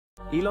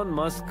Elon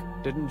Musk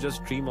didn't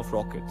just dream of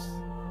rockets.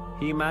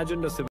 He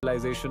imagined a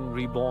civilization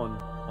reborn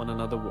on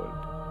another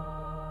world.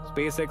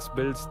 SpaceX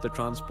builds the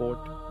transport,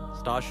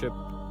 Starship,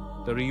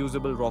 the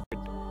reusable rocket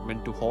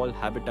meant to haul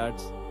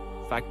habitats,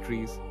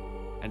 factories,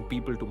 and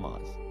people to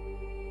Mars.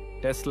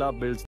 Tesla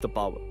builds the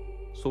power,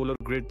 solar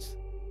grids,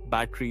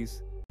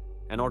 batteries,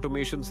 and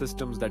automation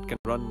systems that can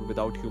run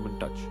without human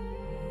touch.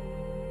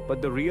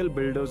 But the real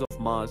builders of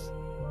Mars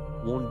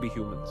won't be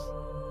humans.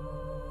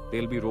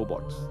 They'll be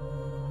robots.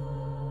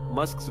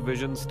 Musk's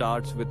vision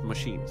starts with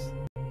machines.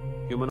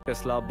 Human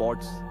Tesla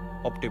bots,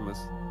 Optimus,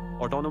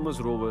 autonomous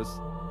rovers,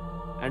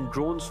 and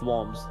drone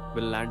swarms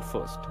will land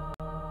first.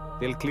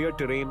 They'll clear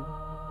terrain,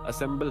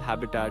 assemble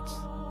habitats,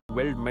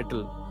 weld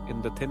metal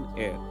in the thin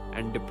air,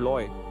 and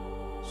deploy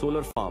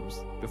solar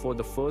farms before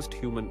the first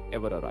human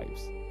ever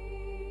arrives.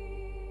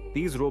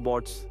 These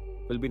robots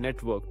will be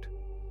networked,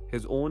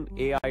 his own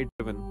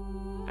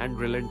AI-driven and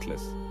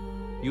relentless,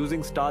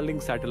 using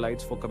Starlink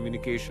satellites for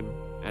communication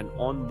and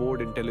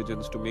on-board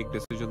intelligence to make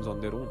decisions on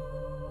their own.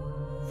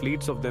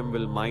 Fleets of them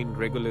will mine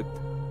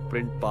regolith,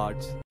 print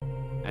parts,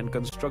 and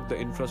construct the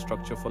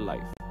infrastructure for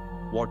life,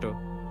 water,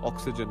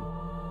 oxygen,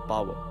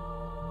 power.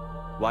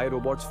 Why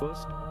robots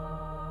first?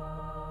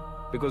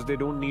 Because they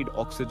don't need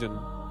oxygen,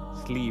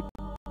 sleep,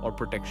 or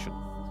protection.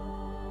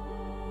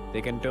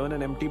 They can turn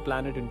an empty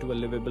planet into a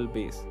livable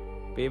base,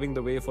 paving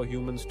the way for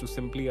humans to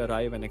simply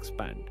arrive and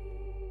expand.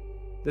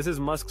 This is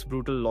Musk's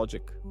brutal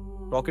logic.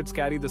 Rockets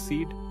carry the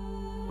seed,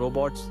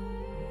 robots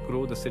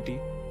grow the city,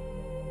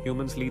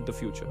 humans lead the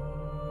future.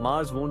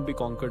 Mars won't be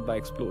conquered by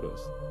explorers.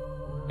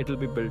 It'll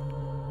be built,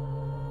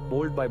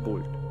 bolt by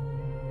bolt,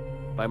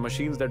 by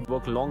machines that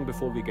work long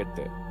before we get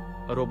there.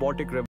 A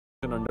robotic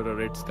revolution under a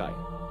red sky,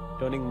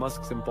 turning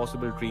Musk's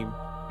impossible dream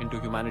into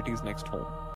humanity's next home.